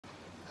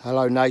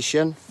Hello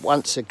nation,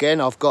 once again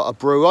I've got a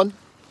brew on,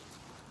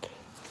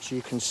 as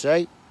you can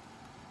see,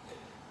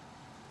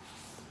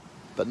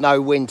 but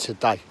no wind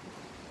today.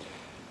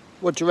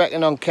 What do you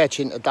reckon I'm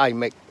catching today,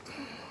 Mick?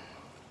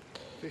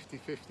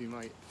 50-50,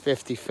 mate.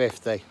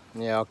 50-50,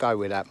 yeah, I'll go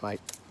with that, mate.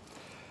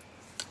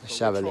 Let's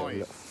have a little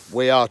look.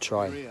 We are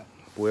trying.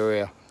 We're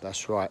here,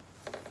 that's right.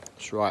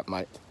 That's right,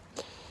 mate.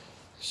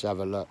 Let's have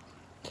a look.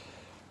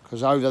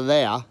 Because over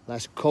there,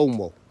 that's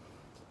Cornwall.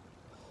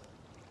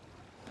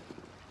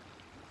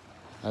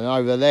 And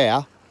over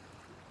there,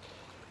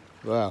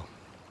 well,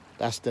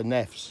 that's the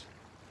Neffs.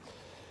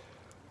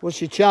 What's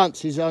your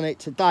chances on it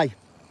today?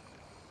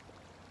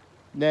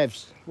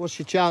 Nevs, what's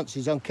your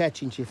chances on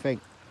catching, do you think?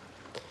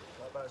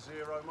 About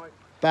zero, mate.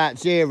 About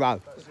zero?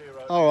 About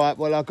zero. All right,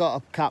 well, I've got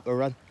a couple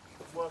run.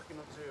 Working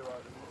on zero.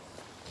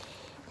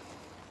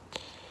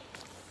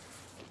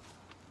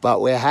 But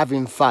we're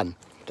having fun.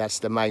 That's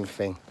the main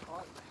thing.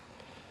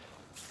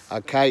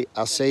 Okay,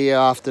 I'll see you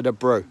after the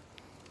brew.